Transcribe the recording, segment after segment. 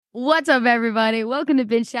What's up, everybody? Welcome to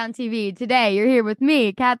Binge Town TV. Today, you're here with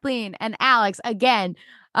me, Kathleen, and Alex again.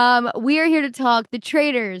 We are here to talk The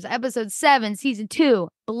Traitors, Episode 7, Season 2,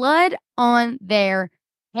 Blood on Their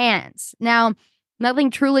Hands. Now,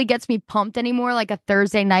 nothing truly gets me pumped anymore like a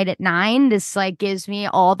Thursday night at 9. This, gives me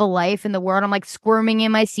all the life in the world. I'm, squirming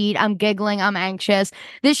in my seat. I'm giggling. I'm anxious.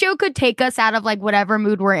 This show could take us out of, whatever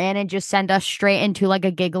mood we're in and just send us straight into, a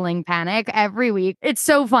giggling panic every week. It's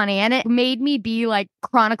so funny, and it made me be,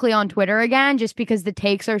 chronically on Twitter again just because the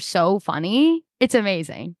takes are so funny. It's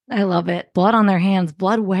amazing. I love it. Blood on their hands.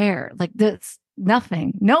 Blood where? Like this,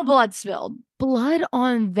 nothing. No blood spilled. Blood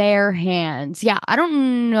on their hands. Yeah, I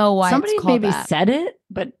don't know why Somebody it's called maybe that. said it,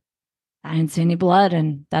 but I didn't see any blood,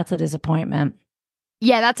 and that's a disappointment.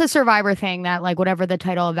 Yeah, that's a Survivor thing that, whatever the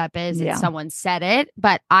title of that is, Yeah. someone said it,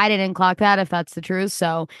 but I didn't clock that if that's the truth,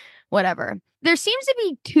 so whatever. There seems to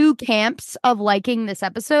be two camps of liking this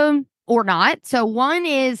episode or not. So one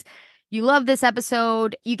is you love this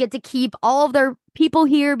episode, you get to keep all of their people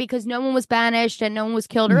here because no one was banished and no one was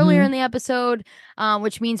killed earlier in the episode,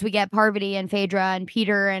 which means we get Parvati and Phaedra and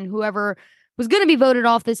Peter and whoever was going to be voted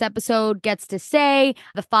off this episode gets to say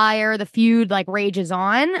the fire, the feud rages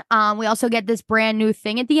on. We also get this brand new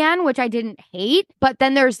thing at the end, which I didn't hate. But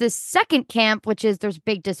then there's this second camp, which is there's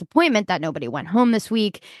big disappointment that nobody went home this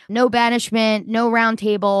week. No banishment, no round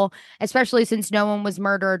table, especially since no one was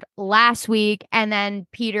murdered last week. And then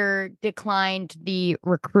Peter declined the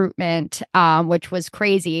recruitment, which was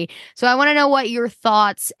crazy. So I want to know what your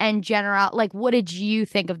thoughts and general, what did you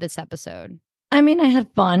think of this episode? I mean, I had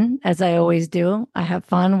fun, as I always do. I have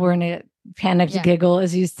fun. We're in a panicked giggle,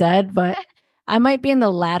 as you said, but I might be in the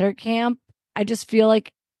latter camp. I just feel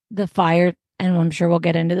like the fire, and I'm sure we'll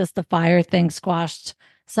get into this, the fire thing squashed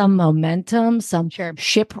some momentum, some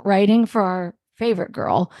ship writing for our favorite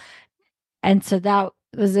girl. And so that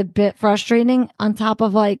was a bit frustrating on top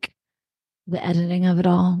of the editing of it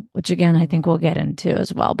all, which again, I think we'll get into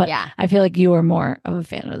as well. But yeah. I feel like you are more of a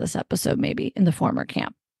fan of this episode, maybe in the former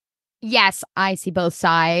camp. Yes, I see both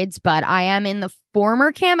sides, but I am in the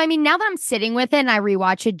former camp. I mean, now that I'm sitting with it and I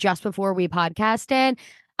rewatch it just before we podcasted,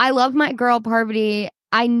 I love my girl Parvati.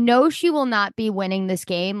 I know she will not be winning this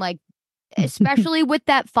game, especially with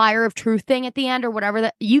that fire of truth thing at the end or whatever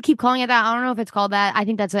that you keep calling it that. I don't know if it's called that. I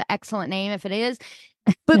think that's an excellent name if it is.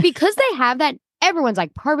 But because they have that, everyone's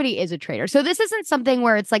like, Parvati is a traitor. So this isn't something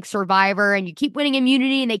where it's like Survivor and you keep winning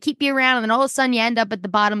immunity and they keep you around and then all of a sudden you end up at the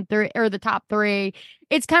bottom three or the top three.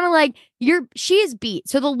 It's kind of like she is beat.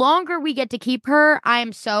 So the longer we get to keep her,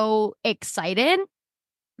 I'm so excited.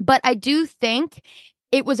 But I do think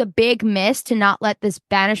it was a big miss to not let this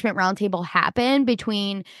banishment roundtable happen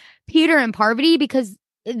between Peter and Parvati because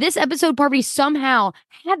this episode, Parvati somehow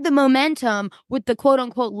had the momentum with the quote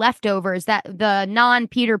unquote leftovers, that the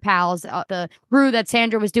non-Peter pals, the crew that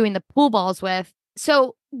Sandra was doing the pool balls with.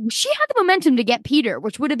 So she had the momentum to get Peter,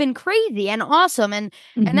 which would have been crazy and awesome. And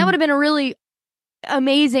that would have been a really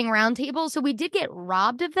amazing roundtable. So we did get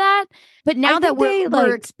robbed of that. But now that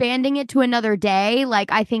we're expanding it to another day,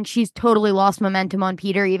 I think she's totally lost momentum on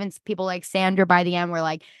Peter. Even people like Sandra by the end were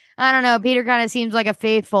like, I don't know, Peter kind of seems like a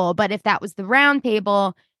faithful, but if that was the round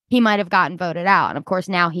table, he might have gotten voted out. And of course,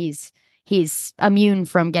 now he's immune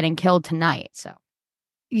from getting killed tonight. So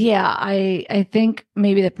yeah, I think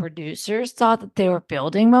maybe the producers thought that they were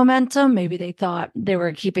building momentum. Maybe they thought they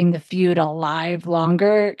were keeping the feud alive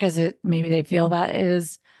longer because maybe they feel that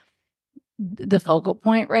is the focal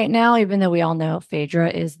point right now, even though we all know Phaedra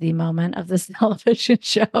is the moment of this television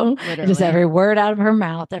show. Literally. Just every word out of her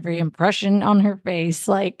mouth, every impression on her face,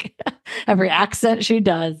 every accent she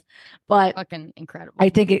does. But fucking incredible. I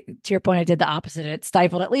think to your point, I did the opposite. It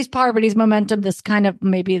stifled at least Parvati's momentum, this kind of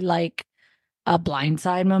maybe a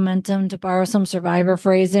blindside momentum, to borrow some Survivor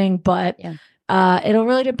phrasing. But it'll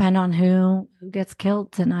really depend on who gets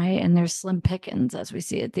killed tonight. And there's slim pickings, as we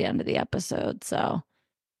see at the end of the episode. So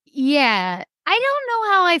yeah, I don't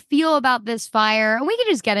know how I feel about this fire. We can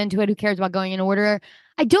just get into it. Who cares about going in order?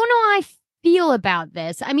 I don't know how I feel about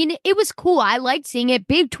this. I mean, it was cool. I liked seeing it.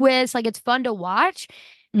 Big twist. It's fun to watch.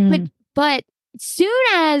 But soon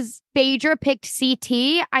as Phaedra picked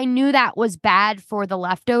CT, I knew that was bad for the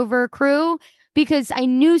leftover crew because I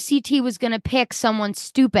knew CT was going to pick someone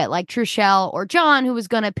stupid like Trishelle or John, who was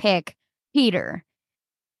going to pick Peter.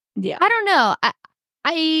 Yeah. I don't know.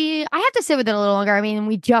 I have to sit with it a little longer. I mean,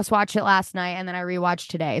 we just watched it last night and then I rewatched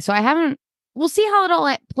today. So we'll see how it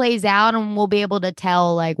all plays out and we'll be able to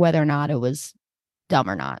tell whether or not it was dumb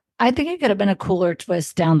or not. I think it could have been a cooler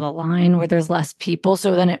twist down the line where there's less people.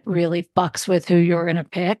 So then it really fucks with who you're going to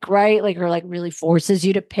pick, right? Or really forces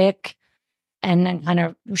you to pick and then kind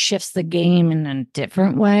of shifts the game in a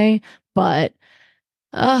different way. But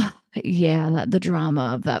Yeah, the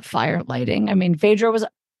drama of that fire lighting. I mean, Phaedra's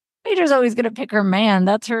always gonna pick her man.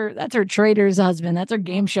 That's her Traitors husband. That's her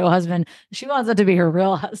game show husband. She wants that to be her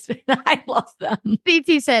real husband. I love them.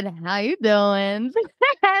 BT said, "How you doing?"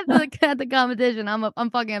 at the competition. I'm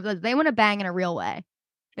fucking obsessed. They want to bang in a real way.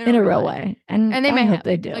 In a real way. And they I may hope have.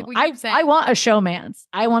 they do. Like we keep saying. I want a showman's.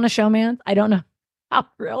 I want a showman's. I don't know how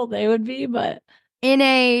real they would be, but in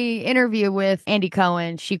a interview with Andy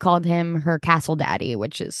Cohen, she called him her castle daddy,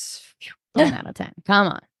 which is 10 out of 10. Come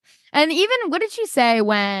on. And even, what did she say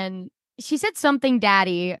when she said something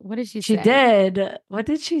daddy? What did she say? She did. What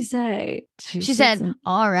did she say? She said,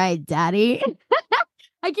 all right, daddy.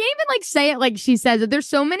 I can't even like say it like she says it. There's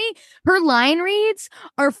so many, her line reads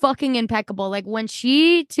are fucking impeccable. Like when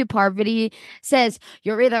she to Parvati says,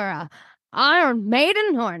 you're either a Iron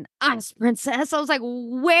Maiden or an Ice Princess. I was like,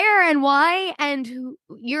 where and why? And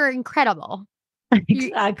you're incredible.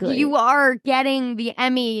 Exactly. You are getting the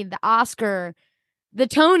Emmy, the Oscar, the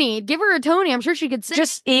Tony. Give her a Tony. I'm sure she could sing.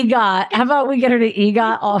 Just EGOT. How about we get her to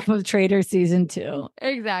EGOT off of Traitors season 2?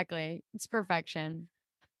 Exactly. It's perfection.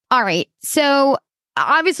 All right. So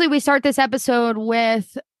obviously we start this episode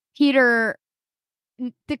with Peter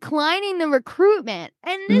declining the recruitment.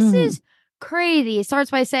 And this is crazy. It starts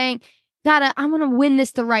by saying, I'm gonna win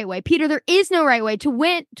this the right way. Peter, there is no right way. To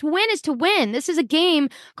win is to win. This is a game.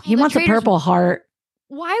 He wants a Purple Heart.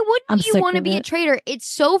 Why wouldn't you want to be a traitor? It's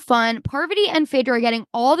so fun. Parvati and Phaedra are getting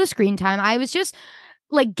all the screen time. I was just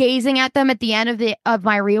like gazing at them at the end of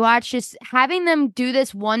my rewatch, just having them do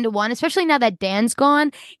this 1-to-1, especially now that Dan's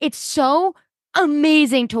gone. It's so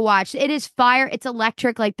amazing to watch. It is fire. It's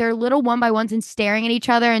electric. Like they're little 1-by-1s and staring at each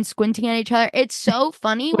other and squinting at each other. It's so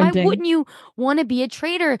funny. Why wouldn't you want to be a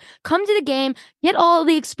traitor? Come to the game, get all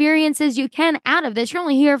the experiences you can out of this. You're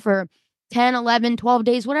only here for 10, 11, 12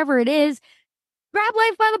 days, whatever it is. Grab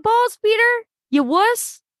life by the balls, Peter. You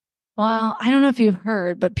wuss. Well, I don't know if you've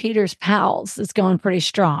heard, but Peter's Pals is going pretty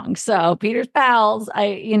strong. So Peter's Pals, Fuck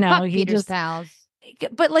he Peter's just pals.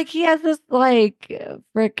 But like he has this like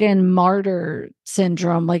freaking martyr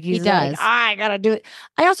syndrome. Like he does. Like, I gotta do it.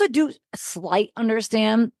 I also do slight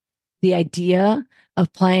understand the idea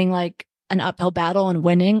of playing like an uphill battle and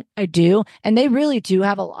winning. I do, and they really do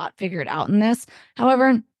have a lot figured out in this.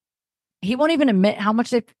 However, he won't even admit how much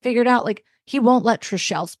they figured out. Like he won't let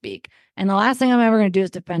Trishelle speak. And the last thing I'm ever going to do is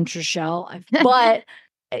defend Trishelle. But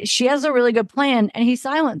she has a really good plan and he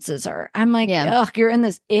silences her. I'm like, ugh, you're in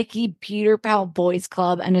this icky Peter Pal boys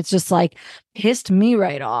club. And it's just like pissed me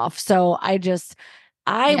right off. So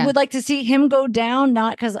I would like to see him go down,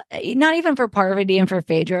 not even for Parvati and for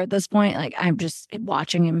Phaedra at this point. Like I'm just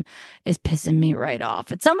watching him is pissing me right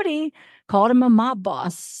off. And somebody called him a mob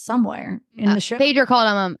boss somewhere in the show. Phaedra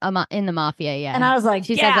called him in the mafia, yeah. And I was like,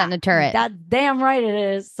 she says that in the turret. That's damn right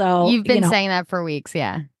it is. So you've been saying that for weeks,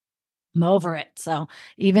 yeah. I'm over it. So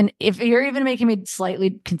even if you're even making me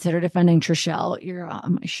slightly consider defending Trishelle, you're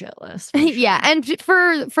on my shit list. Sure. Yeah, and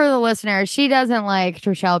for the listeners, she doesn't like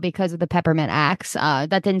Trishelle because of the peppermint axe.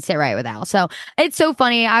 That didn't sit right with Al. So it's so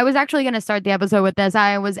funny. I was actually going to start the episode with this.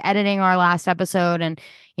 I was editing our last episode and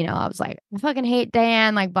I was like, I fucking hate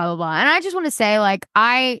Dan, like, blah, blah, blah. And I just want to say, like,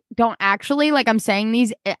 I don't actually, like, I'm saying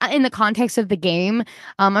these in the context of the game.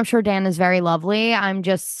 I'm sure Dan is very lovely. I'm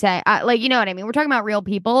just saying, like, you know what I mean? We're talking about real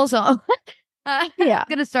people. So, I'm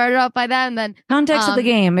going to start it off by that. And then context of the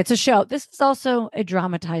game. It's a show. This is also a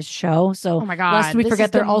dramatized show. So, oh my God, lest we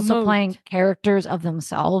forget, they're also playing characters of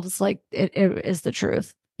themselves. Like, it is the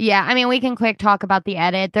truth. Yeah, I mean, we can quick talk about the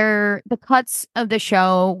edit. The cuts of the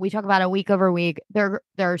show. We talk about it week over week. They're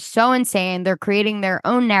so insane. They're creating their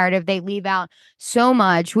own narrative. They leave out so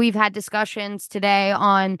much. We've had discussions today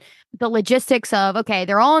on the logistics of, okay,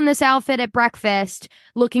 they're all in this outfit at breakfast,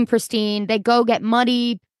 looking pristine. They go get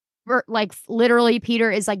muddy. Like literally Peter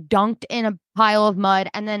is like dunked in a pile of mud.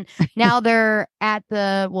 And then now they're at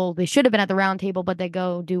they should have been at the round table, but they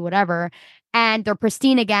go do whatever. And they're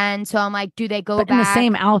pristine again. So I'm like, do they go back in the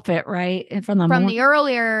same outfit, right? From the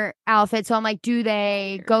earlier outfit. So I'm like, do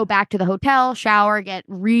they go back to the hotel, shower, get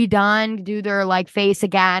redone, do their like face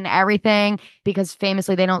again, everything? Because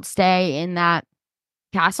famously they don't stay in that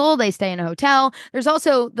castle. They stay in a hotel. There's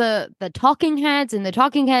also the talking heads, and the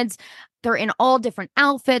talking heads, they're in all different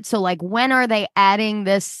outfits. So like, when are they adding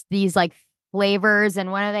these like flavors,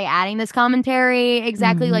 and when are they adding this commentary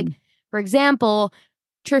exactly? Mm-hmm. Like, for example,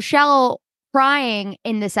 Trishelle crying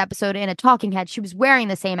in this episode in a talking head, she was wearing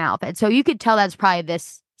the same outfit. So you could tell that's probably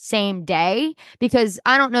this same day, because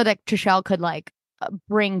I don't know that Trishelle could like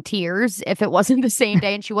bring tears if it wasn't the same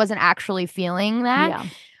day and she wasn't actually feeling that. Yeah.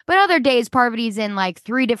 But other days, Parvati's in like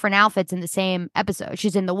 3 different outfits in the same episode.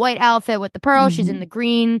 She's in the white outfit with the pearl. She's in the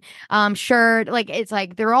green shirt. Like, it's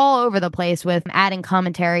like they're all over the place with adding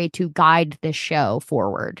commentary to guide this show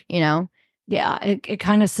forward, you know? Yeah, it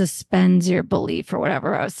kind of suspends your belief or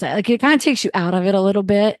whatever I was saying. Like, it kind of takes you out of it a little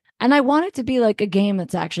bit. And I want it to be like a game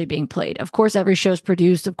that's actually being played. Of course, every show's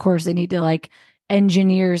produced. Of course, they need to like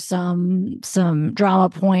engineer some drama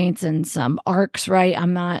points and some arcs, right?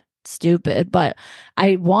 I'm not stupid, but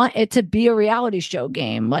I want it to be a reality show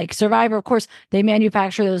game. Like Survivor, of course, they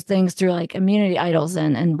manufacture those things through like immunity idols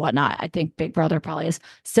and whatnot. I think Big Brother probably has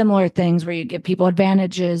similar things where you give people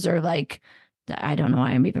advantages or like I don't know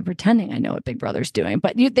why I'm even pretending I know what Big Brother's doing,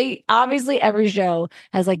 but they obviously every show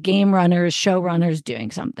has like game runners, showrunners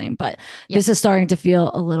doing something. But this is starting to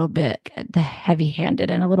feel a little bit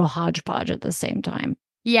heavy-handed and a little hodgepodge at the same time.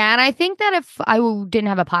 Yeah, and I think that if I didn't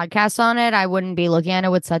have a podcast on it, I wouldn't be looking at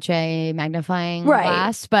it with such a magnifying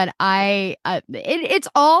glass. But it's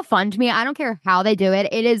all fun to me. I don't care how they do it.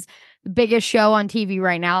 It is the biggest show on TV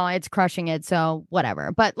right now. It's crushing it. So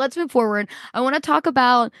whatever. But let's move forward. I want to talk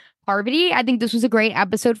about Parvati. I think this was a great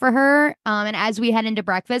episode for her. And as we head into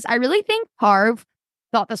breakfast, I really think Parv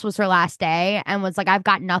thought this was her last day and was like, I've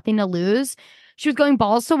got nothing to lose. She was going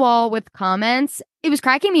balls to wall with comments. It was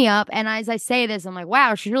cracking me up. And as I say this, I'm like,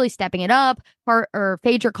 wow, she's really stepping it up. Or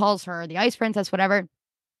Phaedra calls her the Ice Princess, whatever.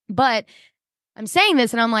 But I'm saying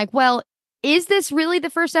this and I'm like, well, is this really the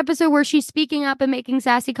first episode where she's speaking up and making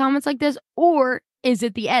sassy comments like this? Or is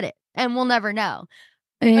it the edit? And we'll never know.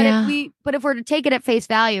 Yeah. But if we're to take it at face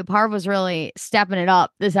value, Parv was really stepping it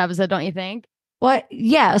up this episode, don't you think? Well,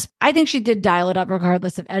 yes. I think she did dial it up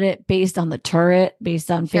regardless of edit based on the turret, based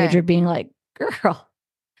on Phaedra being like, girl,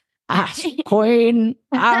 Queen,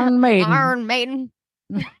 Iron Maiden. Iron Maiden.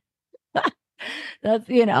 That's,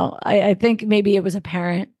 I think maybe it was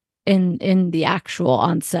apparent in the actual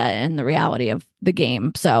onset and the reality of the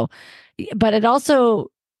game. So, but it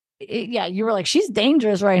also, you were like, she's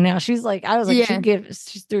dangerous right now. She's like, I was like,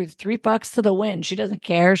 she's threw $3 to the wind. She doesn't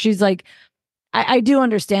care. She's like, I do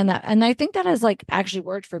understand that. And I think that has like actually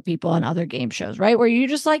worked for people on other game shows, right? Where you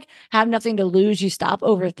just like have nothing to lose. You stop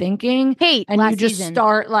overthinking and you just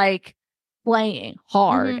start like playing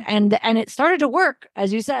hard. And it started to work,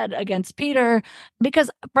 as you said, against Peter, because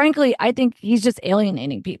frankly, I think he's just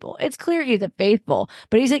alienating people. It's clear he's a faithful,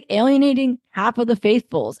 but he's like alienating half of the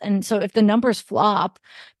faithfuls. And so if the numbers flop,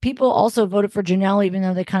 people also voted for Janelle, even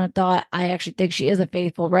though they kind of thought, I actually think she is a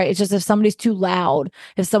faithful, right? It's just if somebody's too loud,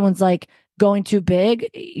 if someone's like going too big,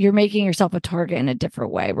 you're making yourself a target in a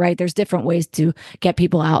different way, right? There's different ways to get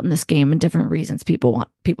people out in this game and different reasons people want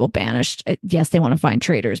people banished. Yes, they want to find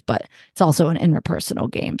traitors, but it's also an interpersonal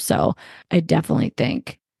game. So I definitely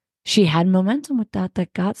think she had momentum with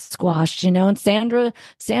that got squashed, and Sandra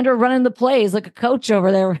running the plays like a coach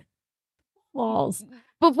over there. Walls.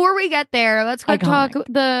 Before we get there, let's go talk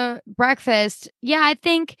the breakfast. Yeah, I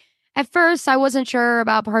think at first, I wasn't sure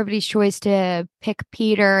about Parvati's choice to pick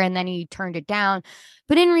Peter, and then he turned it down.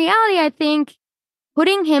 But in reality, I think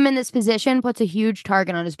putting him in this position puts a huge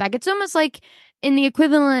target on his back. It's almost like in the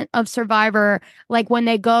equivalent of Survivor, like when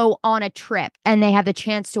they go on a trip and they have the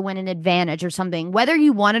chance to win an advantage or something. Whether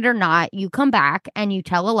you want it or not, you come back and you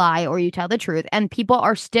tell a lie or you tell the truth, and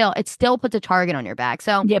it still puts a target on your back.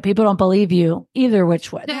 So yeah, people don't believe you either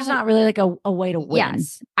which way. There's not really like a way to win.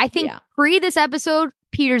 Yes. I think pre this episode,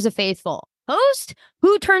 Peter's a faithful. Post,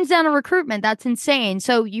 who turns down a recruitment? That's insane.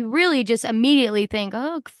 So you really just immediately think,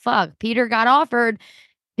 oh, fuck, Peter got offered.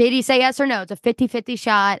 Did he say yes or no? It's a 50-50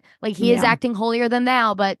 shot. Like, he is acting holier than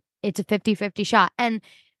thou, but it's a 50-50 shot. And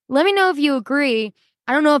let me know if you agree.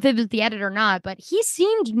 I don't know if it was the edit or not, but he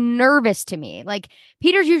seemed nervous to me. Like,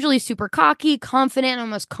 Peter's usually super cocky, confident,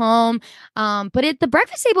 almost calm. But at the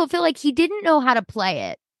breakfast table, I feel like he didn't know how to play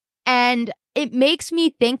it. And it makes me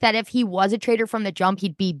think that if he was a traitor from the jump,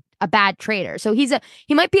 he'd be a bad traitor. So he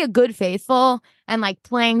might be a good faithful and like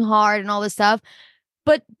playing hard and all this stuff.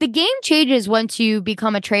 But the game changes once you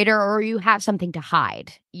become a traitor or you have something to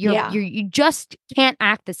hide. You just can't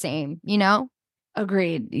act the same,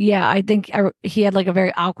 Agreed. Yeah, I think he had like a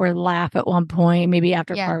very awkward laugh at one point, maybe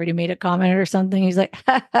after Parvati made a comment or something. He's like,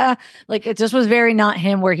 like it just was very not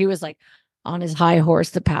him, where he was like on his high horse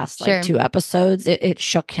the past like 2 episodes. It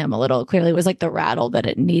shook him a little. Clearly, it was like the rattle that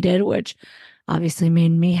it needed, which obviously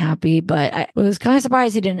made me happy, but I was kind of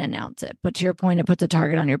surprised he didn't announce it. But to your point, it puts a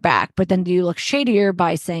target on your back. But then do you look shadier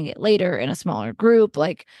by saying it later in a smaller group?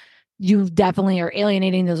 Like, you definitely are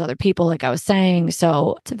alienating those other people, like I was saying.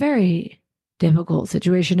 So it's a very difficult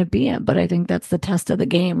situation to be in. But I think that's the test of the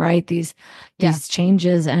game, right? These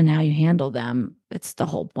changes and how you handle them. It's the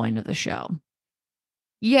whole point of the show.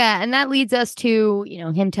 Yeah, and that leads us to,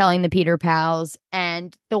 him telling the Peter pals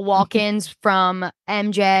and the walk-ins from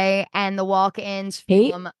MJ and the walk-ins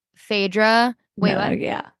Kate? from Phaedra. Wait, No, what?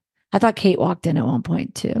 yeah. I thought Kate walked in at one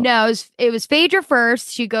point too. No, it was Phaedra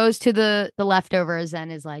first. She goes to the leftovers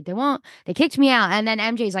and is like, they kicked me out. And then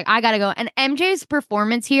MJ's like, I gotta go. And MJ's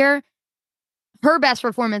performance here, her best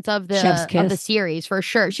performance of Chef's the kiss. series for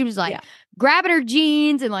sure. She was like Yeah. grabbing her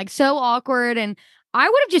jeans and like so awkward. And I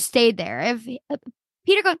would have just stayed there. If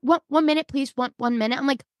Peter goes, 1 minute, please, 1 minute. I'm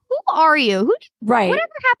like, who are you? Right.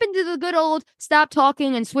 Whatever happened to the good old stop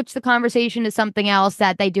talking and switch the conversation to something else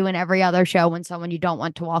that they do in every other show when someone you don't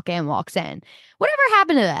want to walk in walks in? Whatever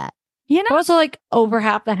happened to that? Also, like over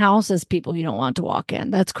half the house is people you don't want to walk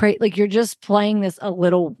in. That's great. Like you're just playing this a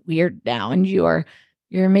little weird now, and you're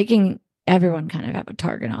making everyone kind of have a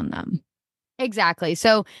target on them. Exactly.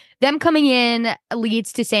 So them coming in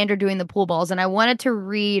leads to Sandra doing the pool balls. And I wanted to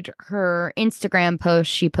read her Instagram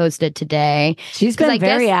post she posted today. She's been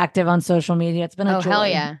very active on social media. It's been a joy. Hell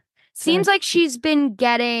yeah. Seems like she's been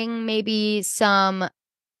getting maybe some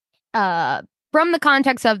from the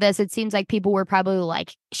context of this, it seems like people were probably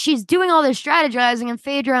like, she's doing all this strategizing and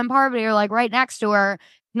Phaedra and Parvati are like right next to her.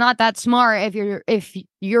 Not that smart if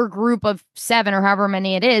your group of 7 or however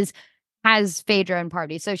many it is has Phaedra and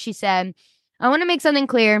Parvati. So she said, I want to make something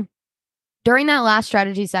clear. During that last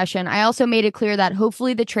strategy session, I also made it clear that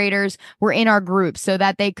hopefully the traitors were in our group so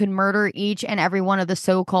that they could murder each and every one of the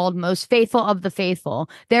so-called most faithful of the faithful,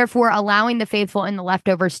 therefore allowing the faithful and the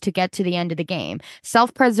leftovers to get to the end of the game.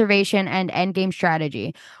 Self-preservation and endgame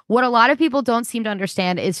strategy. What a lot of people don't seem to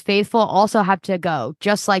understand is faithful also have to go,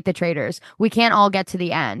 just like the traitors. We can't all get to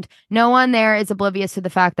the end. No one there is oblivious to the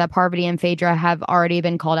fact that Parvati and Phaedra have already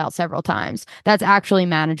been called out several times. That's actually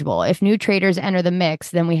manageable. If new traitors enter the mix,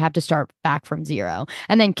 then we have to start back from zero.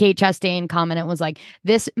 And then Kate Chastain commented was like,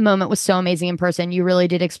 this moment was so amazing in person. You really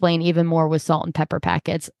did explain even more with salt and pepper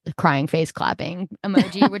packets, crying face clapping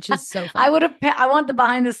emoji, which is so fun. I want the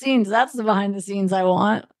behind the scenes. That's the behind the scenes I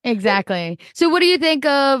want. Exactly. So what do you think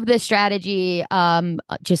of the strategy?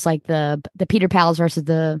 Just like the Peter Pals versus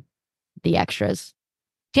the extras.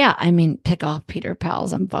 Yeah, I mean, pick off Peter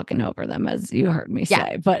Pals. I'm fucking over them, as you heard me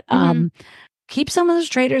say. But keep some of those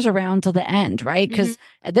traitors around till the end, right? Because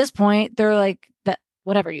at this point, they're like that.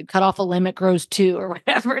 Whatever, you cut off a limb, it grows 2 or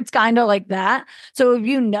whatever. It's kind of like that. So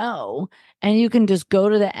if and you can just go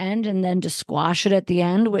to the end and then just squash it at the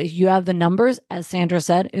end. You have the numbers, as Sandra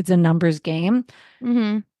said, it's a numbers game.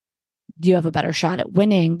 You have a better shot at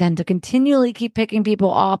winning than to continually keep picking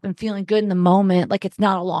people up and feeling good in the moment. Like it's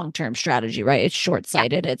not a long-term strategy, right? It's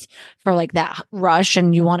short-sighted. It's for like that rush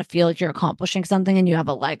and you want to feel like you're accomplishing something and you have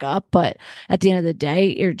a leg up. But at the end of the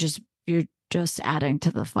day, you're just adding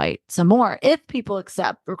to the fight some more if people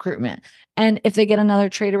accept recruitment. And if they get another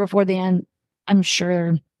traitor before the end, I'm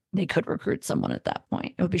sure they could recruit someone at that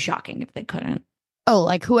point. It would be shocking if they couldn't. Oh,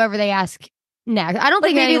 like whoever they ask next. I don't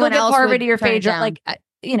think maybe anyone look at else Parvati would or Phaedra. Like,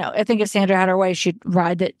 I think if Sandra had her way, she'd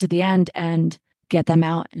ride it to the end and get them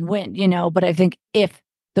out and win, But I think if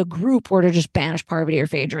the group were to just banish Parvati or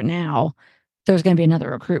Phaedra now, there's going to be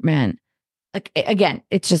another recruitment. Like, again,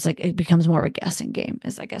 it's just like it becomes more of a guessing game,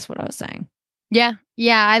 is I guess what I was saying. Yeah.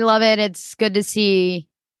 Yeah. I love it. It's good to see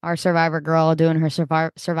our Survivor girl doing her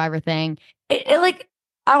Survivor thing.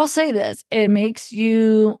 I will say this. It makes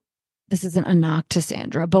you, this isn't a knock to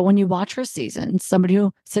Sandra, but when you watch her season, somebody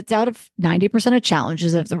who sits out of 90% of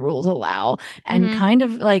challenges if the rules allow and kind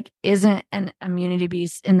of like isn't an immunity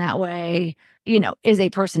beast in that way, is a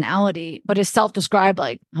personality, but is self-described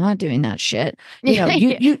like, I'm not doing that shit.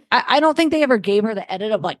 I don't think they ever gave her the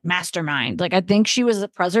edit of like mastermind. Like I think she was a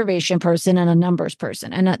preservation person and a numbers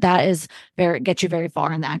person. And that is gets you very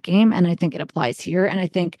far in that game. And I think it applies here. And I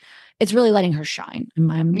think it's really letting her shine.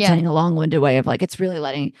 I'm saying a long-winded way of like, it's really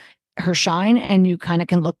letting her shine, and you kind of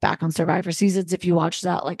can look back on Survivor seasons if you watch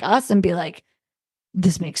that like us and be like,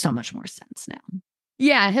 this makes so much more sense now.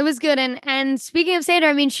 Yeah, it was good. And speaking of Sandra,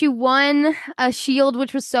 I mean, she won a shield,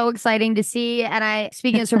 which was so exciting to see. And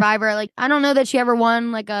speaking of Survivor, like I don't know that she ever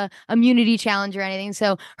won like a immunity challenge or anything.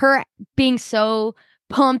 So her being so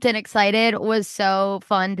pumped and excited was so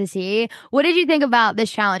fun to see. What did you think about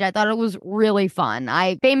this challenge? I thought it was really fun.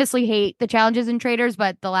 I famously hate the challenges in Traitors,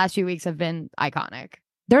 but the last few weeks have been iconic.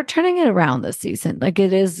 They're turning it around this season. Like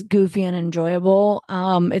it is goofy and enjoyable.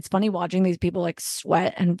 It's funny watching these people like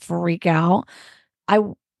sweat and freak out. I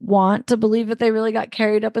want to believe that they really got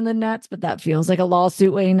carried up in the nets, but that feels like a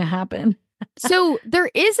lawsuit waiting to happen. So there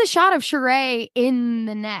is a shot of Sheree in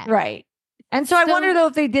the net. Right. And so I wonder though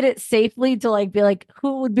if they did it safely to like be like,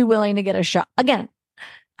 who would be willing to get a shot? Again,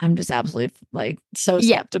 I'm just absolutely like so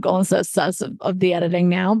Yeah. skeptical and so obsessed of the editing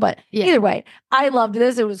now. But Yeah. either way, I loved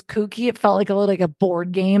this. It was kooky. It felt like a little like a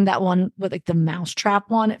board game. That one with like the mousetrap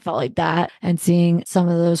one, it felt like that. And seeing some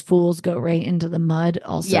of those fools go right into the mud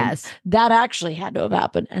also, Yes. that actually had to have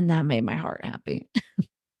happened. And that made my heart happy.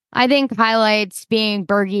 I think highlights being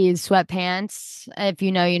Bergie's sweatpants, if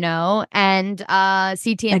you know, you know, and CT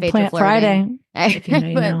and Phaedra Eggplant flirting. Friday, if you know,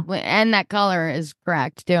 you know. And that color is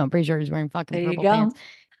correct too. I'm pretty sure he's wearing fucking There you purple go. pants.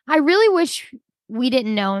 I really wish we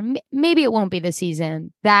didn't know, and maybe it won't be this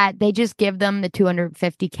season, that they just give them the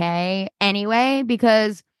 250K anyway,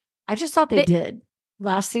 because I just thought they did.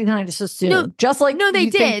 Last season, I just assumed. No, just like no, they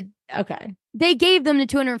you think- did. okay. They gave them the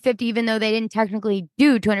 250, even though they didn't technically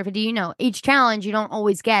do 250. You know, each challenge, you don't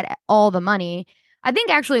always get all the money. I think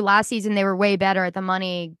actually last season they were way better at the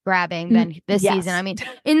money grabbing than this Yes. season. I mean,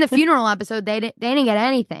 in the funeral episode, they didn't get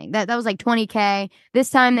anything. That was like 20K. This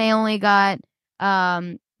time they only got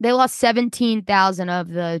they lost 17,000 of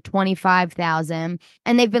the 25,000,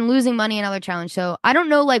 and they've been losing money in other challenges. So I don't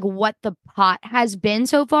know like what the pot has been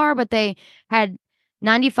so far, but they had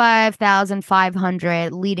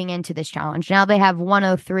 95,500 leading into this challenge. Now they have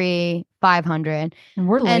 103,500. And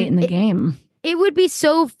we're late in the game. It would be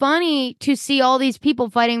so funny to see all these people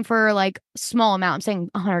fighting for like small amount. I'm saying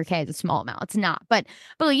 100K is a small amount. It's not. But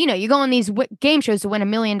you know, you go on these game shows to win $1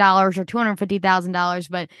 million or $250,000.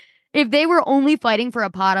 But if they were only fighting for a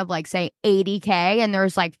pot of like, say, 80K and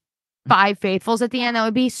there's like 5 faithfuls at the end, that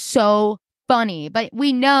would be so funny. But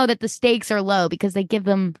we know that the stakes are low because they give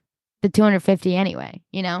them the 250 anyway,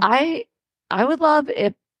 you know? I would love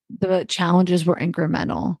if the challenges were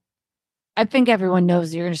incremental. I think everyone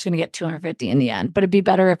knows you're just going to get 250 in the end, but it'd be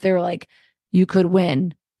better if they were like, you could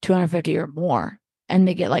win 250 or more and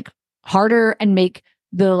make it like harder and make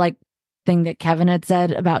the like thing that Kevin had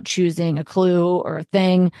said about choosing a clue or a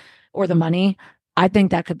thing or the money. I think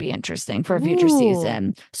that could be interesting for a future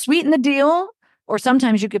season. Sweeten the deal, or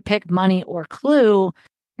sometimes you could pick money or clue.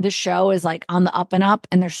 The show is like on the up and up,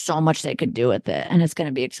 and there's so much they could do with it, and it's going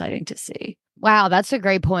to be exciting to see. Wow, that's a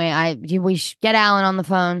great point. We should get Alan on the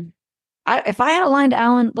phone. If I had a line to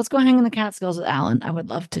Alan, let's go hang in the Catskills with Alan. I would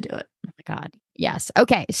love to do it. Oh my God. Yes.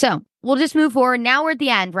 Okay. So we'll just move forward. Now we're at the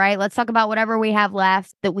end, right? Let's talk about whatever we have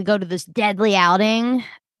left that we go to this deadly outing.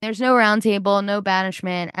 There's no round table, no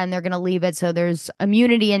banishment, and they're going to leave it. So there's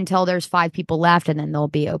immunity until there's 5 people left, and then they'll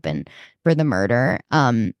be open for the murder.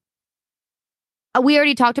 We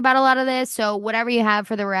already talked about a lot of this. So whatever you have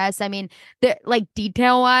for the rest, I mean, like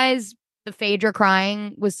detail wise, the Phaedra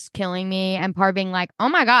crying was killing me, and Par being like, oh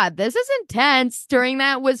my God, this is intense during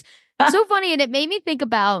that was so funny. And it made me think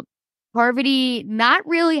about Parvati not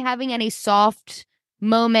really having any soft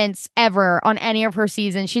moments ever on any of her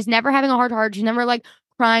seasons. She's never having a heart. She's never like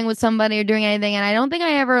crying with somebody or doing anything. And I don't think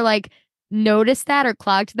I ever like noticed that or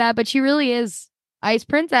clocked that, but she really is Ice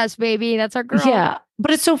Princess, baby. That's our girl. Yeah.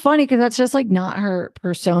 But it's so funny because that's just like not her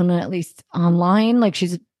persona, at least online. Like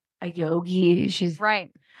she's a yogi. She's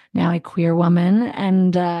right now a queer woman.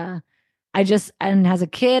 And and has a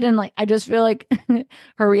kid, and like I just feel like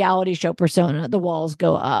her reality show persona, the walls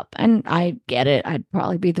go up, and I get it. I'd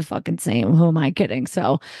probably be the fucking same. Who am I kidding?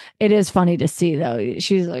 So it is funny to see though.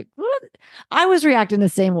 She's like, what? I was reacting the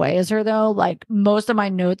same way as her though. Like most of my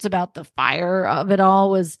notes about the fire of it all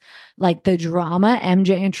was like the drama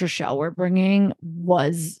MJ and Trishelle were bringing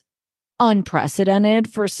was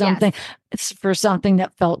unprecedented for something. It's for something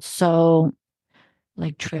that felt so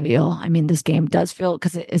like trivial. I mean, this game does feel,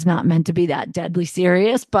 because it is not meant to be that deadly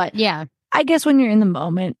serious, but yeah, I guess when you're in the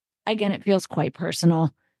moment, again, it feels quite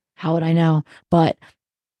personal. How would I know? But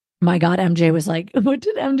my God, MJ was like, what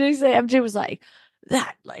did MJ say? MJ was like,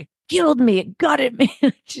 that like killed me. It gutted me.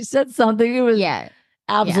 She said something. It was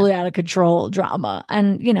absolutely out of control drama.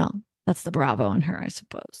 And, you know, that's the Bravo in her, I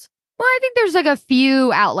suppose. Well, I think there's like a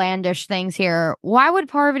few outlandish things here. Why would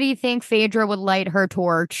Parvati think Phaedra would light her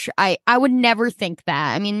torch? I would never think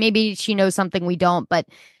that. I mean, maybe she knows something we don't, but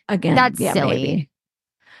again, that's silly.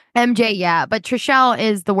 Maybe. MJ, yeah, but Trishelle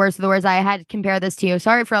is the worst of the worst. I had to compare this to you.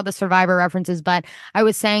 Sorry for all the Survivor references, but I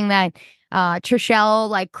was saying that Trishelle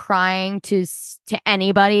like crying to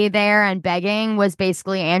anybody there and begging was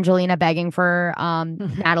basically Angelina begging for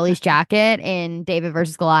Natalie's jacket in David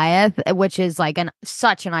versus Goliath, which is like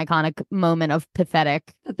such an iconic moment of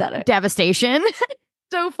pathetic devastation.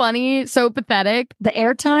 So funny, so pathetic. The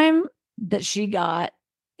airtime that she got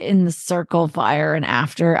in the circle fire and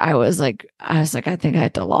after, I was like, I think I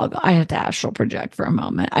had to astral project for a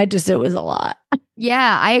moment. It was a lot.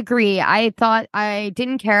 Yeah, I agree. I thought I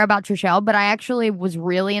didn't care about Trishelle, but I actually was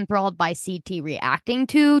really enthralled by CT reacting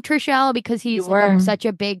to Trishelle because he's such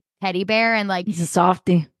a big teddy bear and like he's a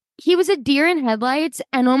softie. he was a deer in headlights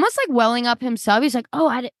and almost like welling up himself. He's like, "Oh,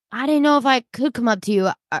 I didn't know if I could come up to you.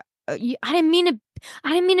 I didn't mean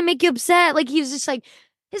to make you upset." Like he was just like,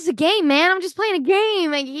 "This is a game, man. I'm just playing a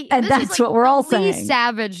game." Like And this is that's like what we're the all least saying.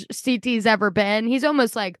 savage CT's ever been. He's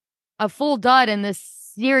almost like a full dud in this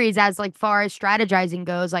series as like far as strategizing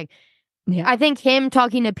goes. Like Yeah. I think him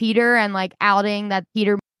talking to Peter and like outing that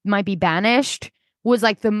Peter might be banished was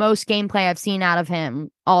like the most gameplay I've seen out of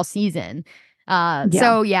him all season. Yeah.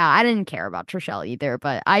 So yeah, I didn't care about Trishelle either,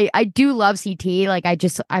 but I do love CT. Like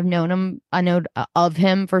I've known him, I know of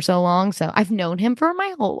him for so long, so I've known him for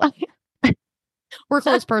my whole life. We're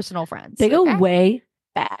close personal friends. They go Okay? way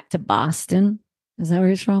back to Boston. Is that where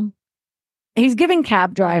he's from? He's giving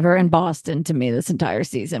cab driver in Boston to me this entire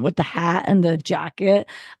season with the hat and the jacket.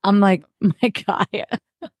 I'm like, my guy,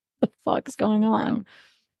 what the fuck's going on?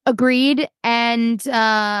 Agreed. And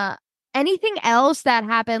anything else that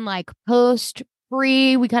happened like post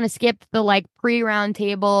pre, we kind of skipped the like pre round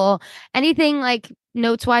table. Anything like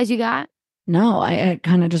notes wise you got? No, I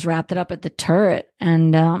kind of just wrapped it up at the turret.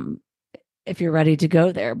 And if you're ready to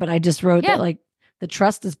go there, but I just wrote that like the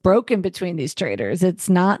trust is broken between these traders. It's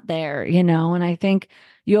not there, you know, and I think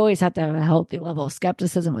you always have to have a healthy level of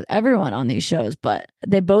skepticism with everyone on these shows, but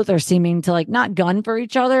they both are seeming to like not gun for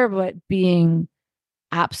each other, but being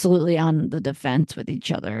absolutely on the defense with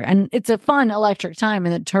each other. And it's a fun electric time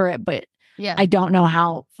in the turret, but I don't know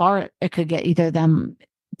how far it could get either of them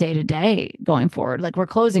day to day going forward. Like we're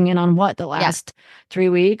closing in on what, the last 3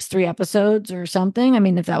 weeks, 3 episodes or something. I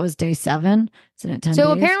mean, if that was day 7, isn't it 10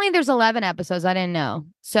 So days? apparently there's 11 episodes. I didn't know.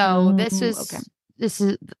 So this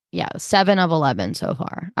is 7 of 11 so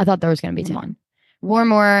far. I thought there was going to be 10. One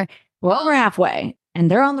more. Well, we're halfway and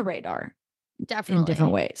they're on the radar. Definitely. In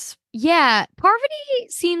different ways. Yeah. Parvati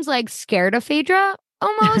seems like scared of Phaedra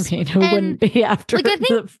almost. I mean, who wouldn't be after like,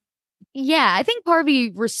 I think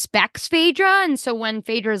Parvati respects Phaedra. And so when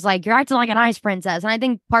Phaedra's like, "You're acting like an ice princess," and I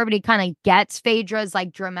think Parvati kind of gets Phaedra's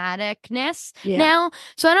like dramaticness now.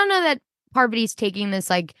 So I don't know that Parvati's taking this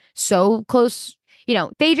like so close. You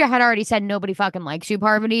know, Phaedra had already said nobody fucking likes you,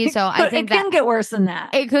 Parvati. So I think it couldn't get worse than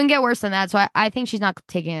that. It couldn't get worse than that. So I think she's not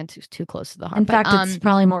taking it too close to the heart. In fact, it's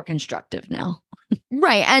probably more constructive now.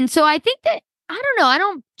 Right. And so I think that, I don't know, I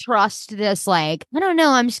don't trust this. Like, I don't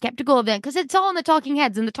know, I'm skeptical of it because it's all in the talking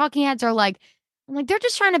heads, and the talking heads are like, I'm like, they're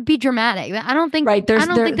just trying to be dramatic. I don't think, right. I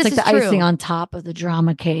don't think this it's like is the true. icing on top of the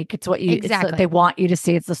drama cake. It's what you, exactly. they want you to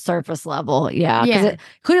see. It's the surface level. Yeah. Because it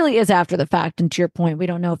clearly is after the fact. And to your point, we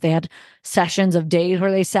don't know if they had sessions of days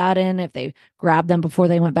where they sat in, if they grabbed them before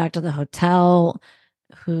they went back to the hotel.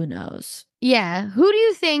 Who knows? Yeah. Who do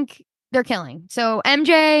you think they're killing? So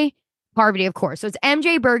MJ, Parvati, of course. So it's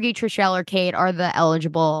MJ, Bergie, Trishelle, or Kate are the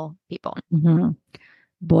eligible people. Mm-hmm.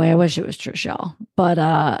 Boy, I wish it was Trishelle.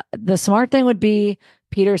 But the smart thing would be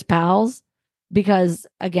Peter's pals, because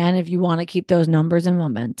again, if you want to keep those numbers and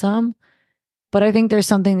momentum. But I think there's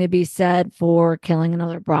something to be said for killing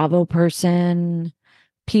another Bravo person,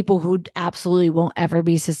 people who absolutely won't ever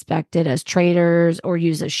be suspected as traitors or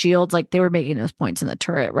use as shields. Like they were making those points in the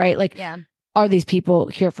turret, right? Like, are these people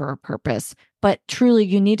here for a purpose? But truly,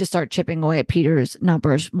 you need to start chipping away at Peter's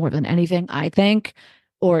numbers more than anything, I think,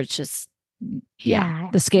 or it's just,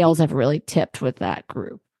 the scales have really tipped with that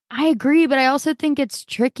group. I agree, but I also think it's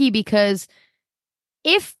tricky because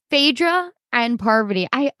if Phaedra and Parvati,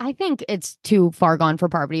 I think it's too far gone for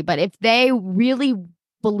Parvati, but if they really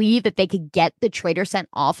believe that they could get the traitor scent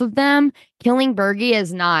off of them, killing Bergie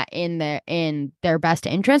is not in their best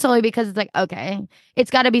interest, only because it's like, okay,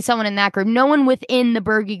 it's got to be someone in that group. No one within the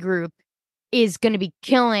Bergie group is going to be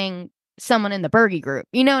killing someone in the Bergie group.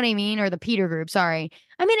 You know what I mean? Or the Peter group, sorry.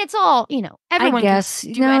 I mean, it's all, everyone can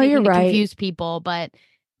do anything to confuse people, but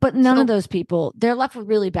none of those people, they're left with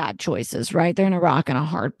really bad choices, right? They're in a rock and a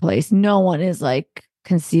hard place. No one is like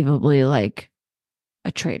conceivably like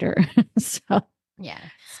a traitor. So yeah,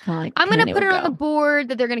 like, I'm going to put it on the board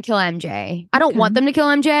that they're going to kill MJ. I don't want them to kill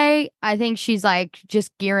MJ. I think she's like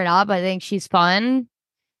just gearing up. I think she's fun.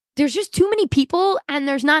 There's just too many people and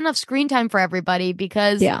there's not enough screen time for everybody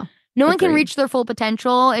because no one can reach their full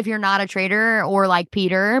potential if you're not a traitor or like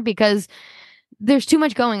Peter, because there's too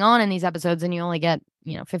much going on in these episodes and you only get,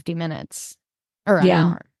 50 minutes or an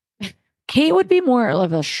hour. Kate would be more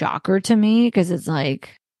of a shocker to me because it's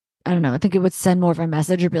like, I don't know. I think it would send more of a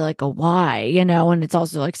message or be like a why, and it's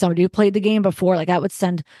also like somebody who played the game before. Like that would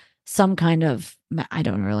send some kind of, I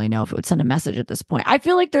don't really know if it would send a message at this point. I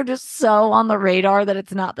feel like they're just so on the radar that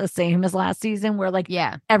it's not the same as last season where like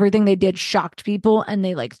everything they did shocked people and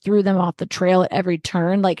they like threw them off the trail at every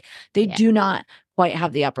turn. Like they do not quite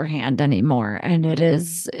have the upper hand anymore. And it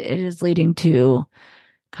is leading to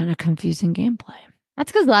kind of confusing gameplay.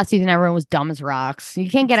 That's because last season everyone was dumb as rocks. You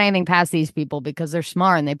can't get anything past these people because they're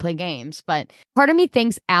smart and they play games. But part of me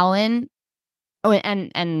thinks Alan,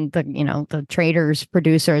 and the the Traitors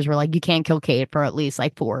producers were like, you can't kill Kate for at least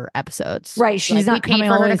like 4 episodes. Right. She's like, not coming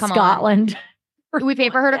all the way to Scotland. We pay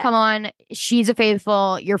for her to come on. She's a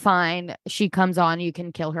faithful. You're fine. She comes on. You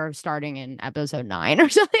can kill her starting in episode 9 or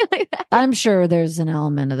something like that. I'm sure there's an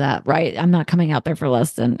element of that, right? I'm not coming out there for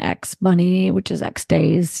less than X money, which is X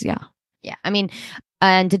days. Yeah. Yeah. I mean,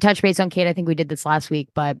 and to touch base on Kate, I think we did this last week,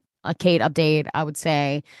 but a Kate update, I would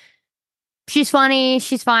say she's funny.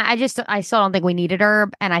 She's fine. I still don't think we needed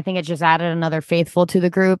her. And I think it just added another faithful to the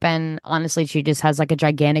group. And honestly, she just has like a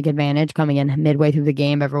gigantic advantage coming in midway through the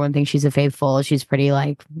game. Everyone thinks she's a faithful. She's pretty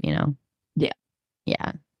like, Yeah.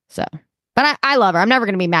 Yeah. So, but I love her. I'm never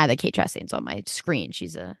going to be mad that Kate Chastain's on my screen.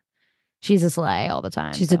 She's a slay all the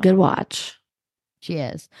time. She's a good watch. She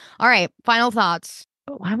is. All right. Final thoughts.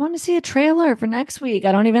 I want to see a trailer for next week.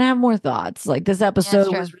 I don't even have more thoughts. Like this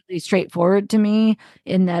episode was really straightforward to me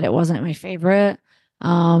in that it wasn't my favorite.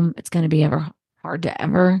 It's going to be hard to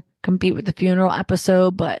ever compete with the funeral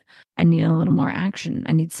episode, but I need a little more action.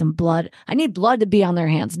 I need some blood. I need blood to be on their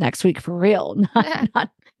hands next week for real, not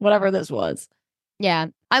whatever this was. Yeah,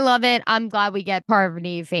 I love it. I'm glad we get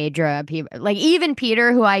Parvati, Phaedra, like even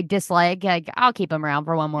Peter, who I dislike. Like I'll keep him around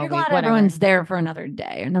for one more week. Glad everyone's there for another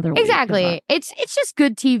day, another week. Exactly. It's just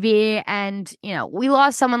good TV, and we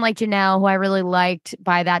lost someone like Janelle, who I really liked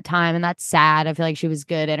by that time, and that's sad. I feel like she was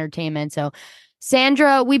good entertainment. So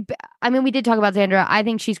Sandra, we did talk about Sandra. I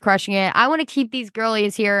think she's crushing it. I want to keep these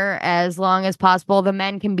girlies here as long as possible. The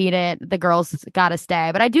men can beat it. The girls got to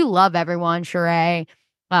stay. But I do love everyone. Sheree,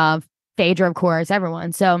 Phaedra, of course,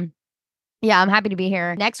 everyone. So, yeah, I'm happy to be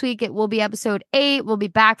here. Next week, it will be episode 8. We'll be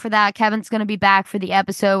back for that. Kevin's going to be back for the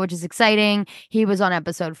episode, which is exciting. He was on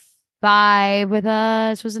episode 5 with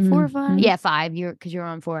us. Was it 4 or 5? Yeah, 5. Because you're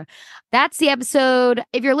on 4. That's the episode.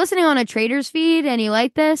 If you're listening on a Traitors feed and you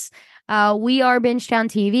like this, we are Bingetown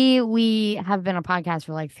TV. We have been a podcast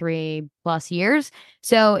for like 3+ years.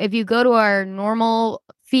 So if you go to our normal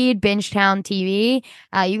feed, Bingetown TV,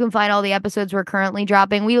 you can find all the episodes we're currently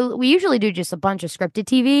dropping. We usually do just a bunch of scripted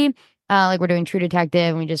TV. Like we're doing True Detective,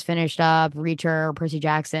 and we just finished up Reacher, Percy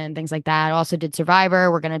Jackson, things like that. Also did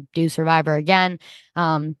Survivor. We're gonna do Survivor again.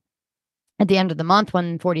 At the end of the month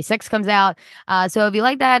when 46 comes out. So if you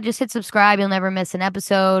like that, just hit subscribe. You'll never miss an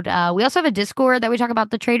episode. We also have a Discord that we talk about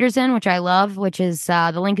the Traitors in, which I love, which is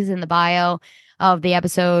the link is in the bio of the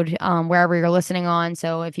episode, wherever you're listening on.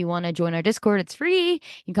 So if you want to join our Discord, it's free. You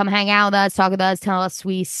can come hang out with us, talk with us, tell us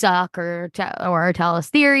we suck, or tell us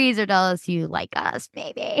theories, or tell us you like us,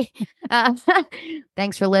 maybe.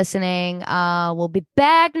 Thanks for listening. We'll be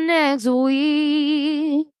back next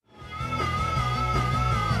week.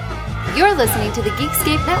 You're listening to the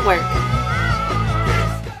Geekscape Network.